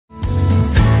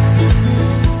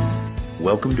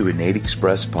Welcome to Innate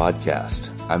Express Podcast.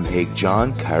 I'm Haig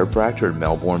John, chiropractor in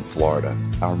Melbourne, Florida.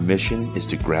 Our mission is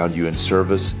to ground you in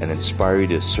service and inspire you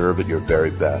to serve at your very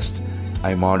best.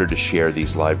 I am honored to share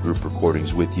these live group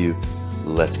recordings with you.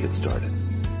 Let's get started.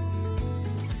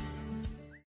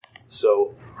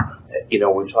 So,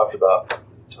 we've talking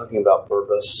about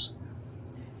purpose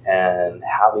and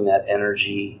having that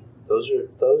energy.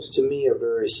 Those to me are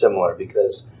very similar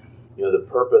because the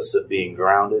purpose of being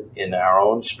grounded in our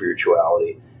own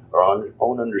spirituality, our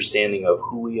own understanding of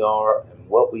who we are and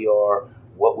what we are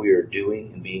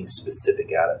doing, and being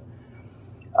specific at it.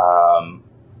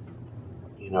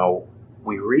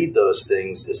 We read those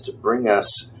things is to bring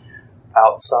us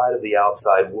outside of the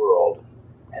outside world,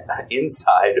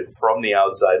 inside from the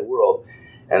outside world,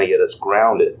 and to get us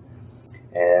grounded.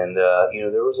 And,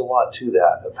 there was a lot to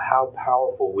that of how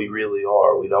powerful we really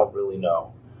are. We don't really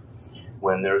know.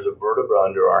 When there's a vertebra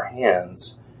under our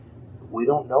hands, we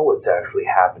don't know what's actually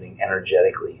happening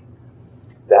energetically.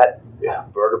 That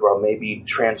vertebra may be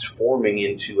transforming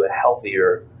into a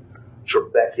healthier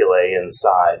trabeculae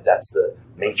inside. That's the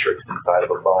matrix inside of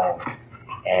a bone.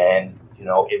 And,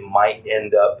 it might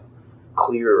end up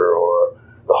clearer, or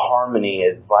the harmony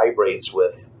it vibrates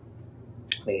with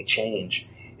may change.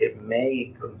 It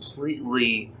may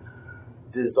completely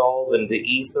dissolve into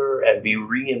ether and be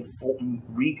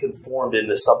reconformed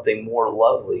into something more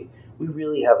lovely. We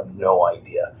really have no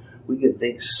idea. We can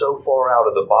think so far out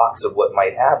of the box of what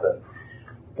might happen.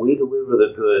 We deliver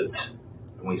the goods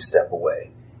and we step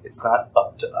away. It's not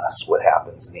up to us what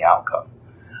happens in the outcome.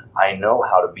 I know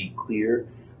how to be clear,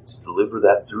 to deliver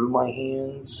that through my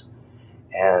hands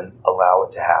and allow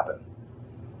it to happen.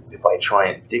 If I try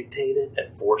and dictate it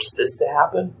and force this to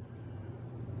happen,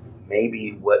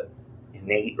 maybe what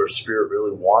innate or spirit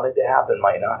really wanted to happen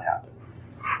might not happen.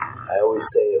 I always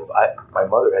say my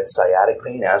mother had sciatic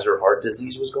pain as her heart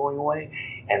disease was going away,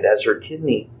 and as her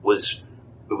kidney was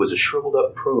a shriveled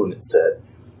up prune, it said,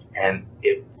 and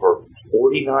it for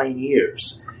 49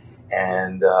 years,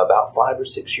 and about 5 or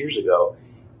 6 years ago,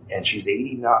 and she's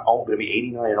 89, going to be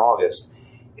 89 in August.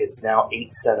 It's now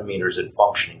 8 centimeters in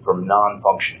functioning from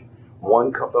non-functioning.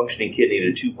 1 functioning kidney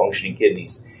to 2 functioning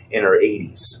kidneys in her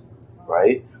 80s,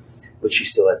 right? But she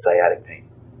still had sciatic pain.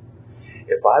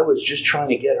 If I was just trying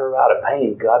to get her out of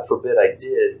pain, God forbid I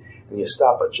did, and you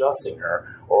stop adjusting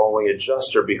her, or only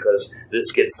adjust her because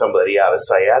this gets somebody out of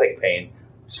sciatic pain,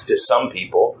 to some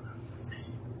people,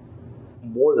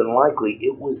 more than likely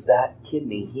it was that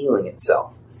kidney healing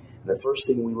itself. And the first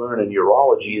thing we learn in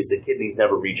urology is that kidneys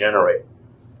never regenerate.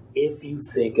 If you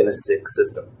think in a sick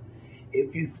system,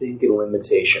 if you think in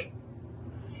limitation,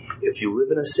 if you live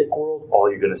in a sick world,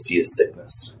 all you're going to see is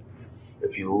sickness.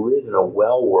 If you live in a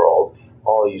well world,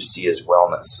 all you see is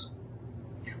wellness.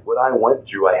 What I went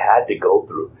through, I had to go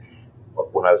through.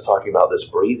 When I was talking about this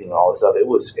breathing and all this stuff,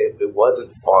 it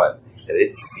wasn't fun. It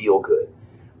didn't feel good.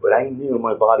 But I knew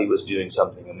my body was doing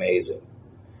something amazing.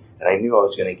 And I knew I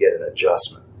was going to get an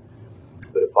adjustment.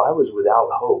 But if I was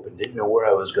without hope and didn't know where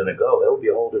I was going to go, that would be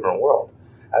a whole different world.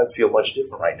 I would feel much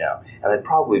different right now. And I'd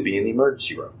probably be in the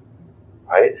emergency room.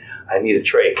 Right? I need a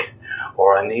trach.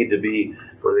 Or I need to be,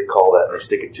 what do they call that? They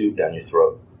stick a tube down your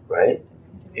throat, right?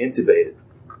 Intubated.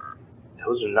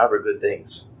 Those are never good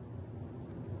things.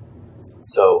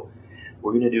 So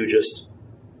we're going to do just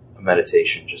a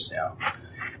meditation just now.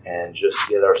 And just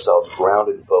get ourselves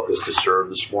grounded and focused to serve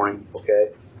this morning, okay?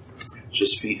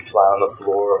 Just feet flat on the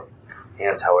floor,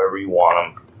 hands however you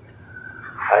want them.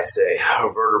 I say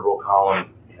a vertebral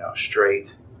column,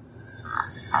 straight.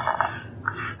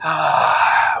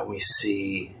 We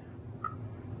see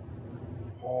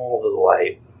all the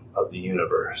light of the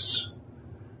universe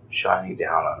shining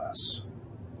down on us.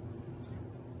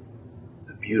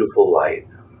 The beautiful light,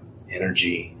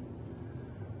 energy,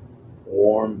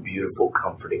 warm, beautiful,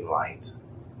 comforting light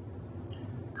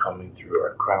coming through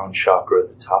our crown chakra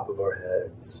at the top of our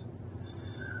heads,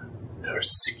 our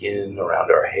skin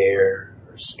around our hair,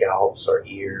 our scalps, our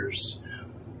ears,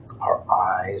 our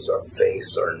eyes, our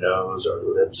face, our nose, our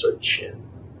lips, our chin,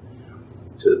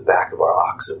 to the back of our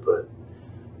occiput,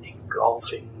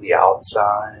 engulfing the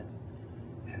outside,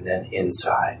 and then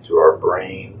inside to our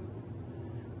brain,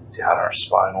 down our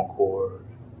spinal cord,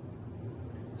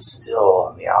 still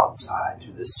on the outside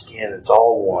through the skin. It's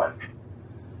all one.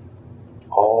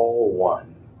 All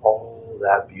one. All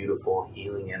that beautiful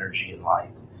healing energy and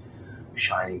light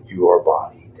shining through our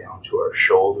body, down to our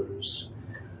shoulders,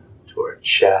 to our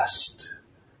chest,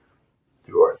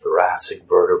 through our thoracic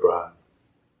vertebra,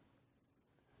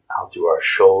 out through our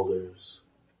shoulders,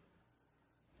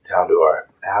 down to our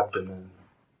abdomen,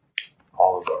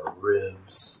 all of our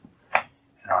ribs,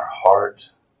 and our heart,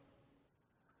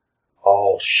 all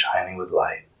shining with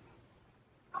light.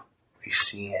 If you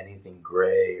see anything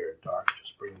gray or dark,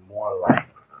 just bring more light.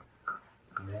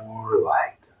 More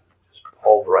light. Just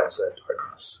pulverize that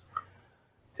darkness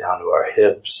down to our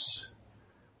hips,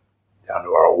 down to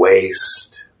our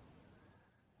waist,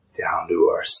 down to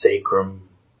our sacrum,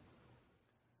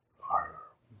 our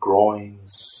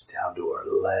groins, down to our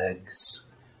legs,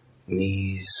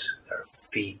 knees, our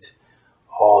feet,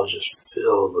 all just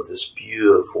filled with this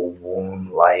beautiful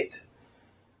warm light.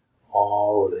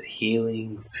 All of it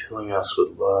healing, filling us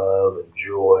with love and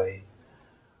joy.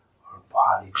 Our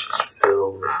body just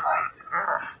filled with light.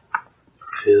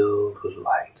 Filled with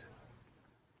light.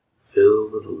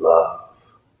 Filled with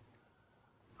love.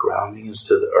 Grounding us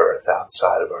to the earth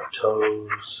outside of our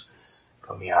toes.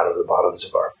 Coming out of the bottoms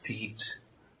of our feet.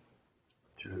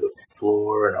 Through the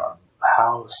floor in our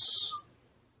house.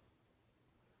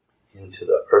 Into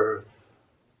the earth.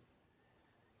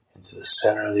 Into the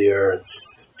center of the earth.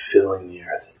 Filling the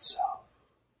earth itself.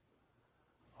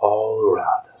 All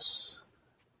around us.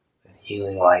 And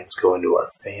healing lights go into our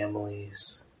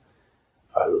families,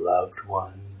 our loved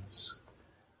ones,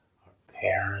 our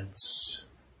parents,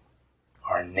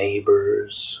 our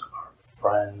neighbors, our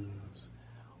friends.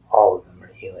 All of them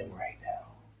are healing right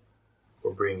now.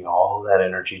 We're bringing all that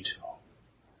energy to them.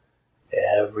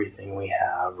 Everything we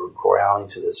have, we're grounding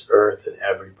to this earth and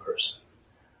every person.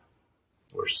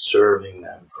 We're serving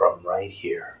them from right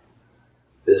here,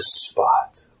 this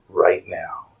spot, right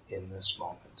now, in this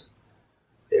moment.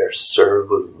 They are served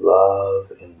with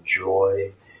love and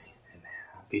joy and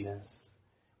happiness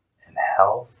and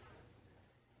health.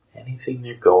 Anything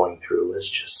they're going through, let's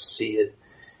just see it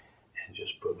and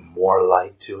just put more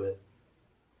light to it.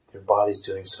 Their body's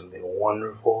doing something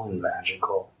wonderful and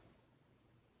magical.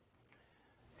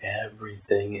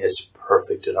 Everything is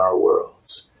perfect in our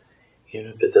worlds. Even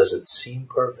if it doesn't seem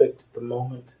perfect at the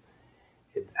moment,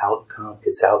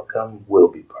 its outcome will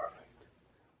be perfect.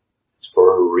 It's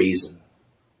for a reason.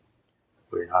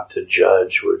 We're not to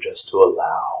judge, we're just to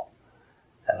allow.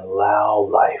 And allow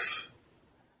life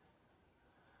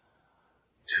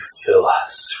to fill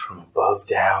us from above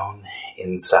down,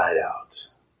 inside out.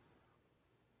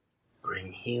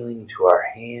 Bring healing to our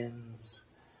hands,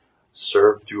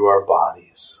 serve through our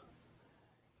bodies.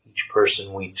 Each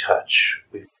person we touch,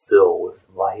 we fill with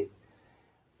light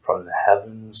from the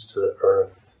heavens to the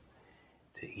earth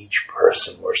to each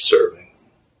person we're serving.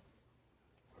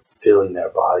 We're filling their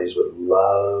bodies with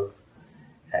love,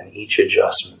 and each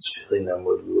adjustment's filling them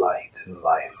with light and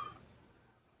life.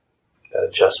 That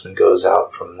adjustment goes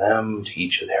out from them to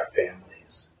each of their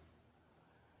families.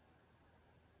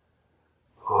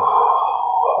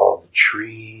 All the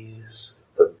trees,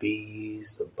 the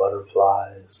bees, the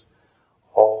butterflies,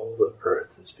 all the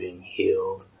earth is being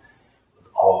healed with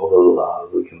all the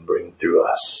love we can bring through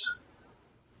us.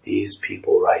 These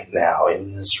people right now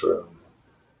in this room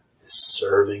is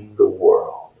serving the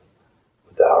world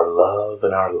with our love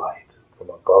and our light from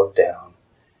above down,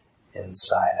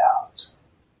 inside out.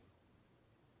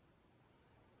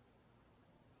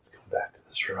 Let's come back to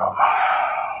this room.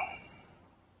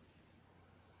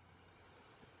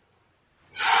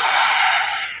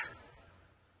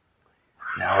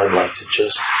 Now I'd like to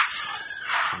just,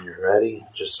 when you're ready,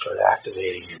 just start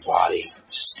activating your body.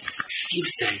 Just give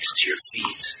thanks to your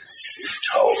feet, your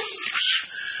toes,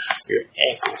 your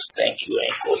ankles. Thank you,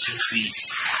 ankles and feet.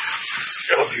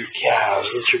 Rub your calves.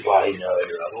 Let your body know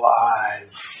you're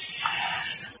alive.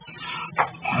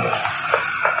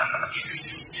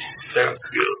 Thank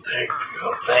you, thank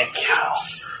you, thank you.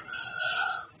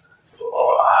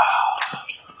 Oh,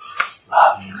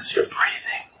 that means you're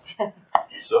breathing.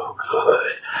 So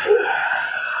good.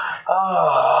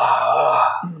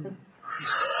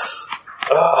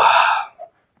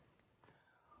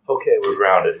 Okay, we're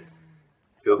grounded.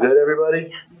 Feel good, everybody?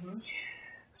 Yes.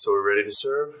 So we're ready to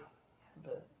serve?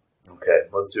 Okay,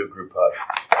 let's do a group hug.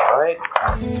 All right?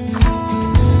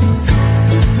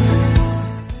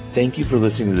 Thank you for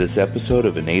listening to this episode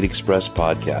of Innate Express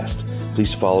Podcast.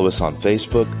 Please follow us on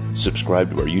Facebook,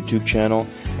 subscribe to our YouTube channel,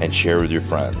 and share with your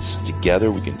friends.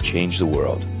 Together we can change the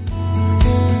world.